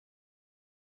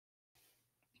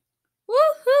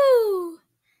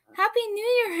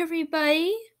New Year,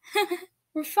 everybody!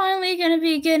 We're finally gonna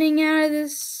be getting out of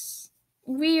this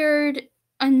weird,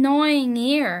 annoying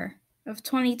year of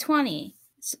 2020.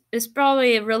 It's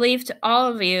probably a relief to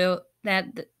all of you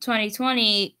that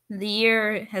 2020, the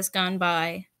year, has gone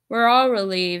by. We're all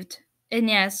relieved. And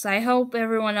yes, I hope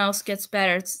everyone else gets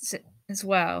better as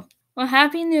well. Well,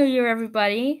 Happy New Year,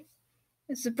 everybody!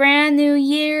 It's a brand new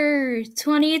year,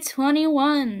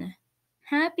 2021.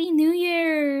 Happy New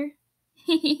Year!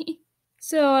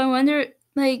 So I wonder,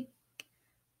 please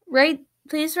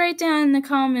write down in the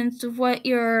comments of what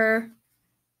your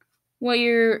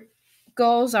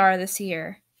goals are this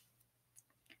year.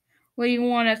 What do you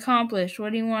want to accomplish?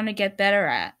 What do you want to get better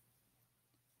at?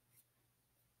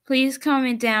 Please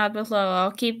comment down below.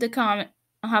 I'll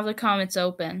have the comments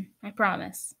open. I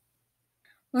promise.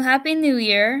 Well, Happy New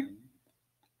Year.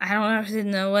 I don't really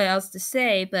know what else to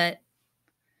say, but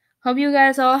hope you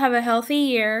guys all have a healthy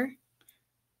year.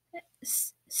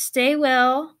 Stay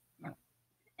well,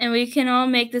 and we can all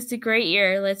make this a great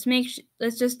year. Let's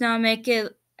just not make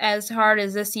it as hard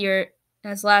as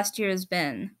last year has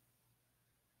been.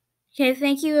 Okay,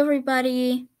 thank you,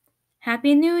 everybody.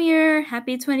 Happy New Year.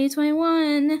 Happy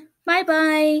 2021.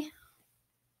 Bye-bye.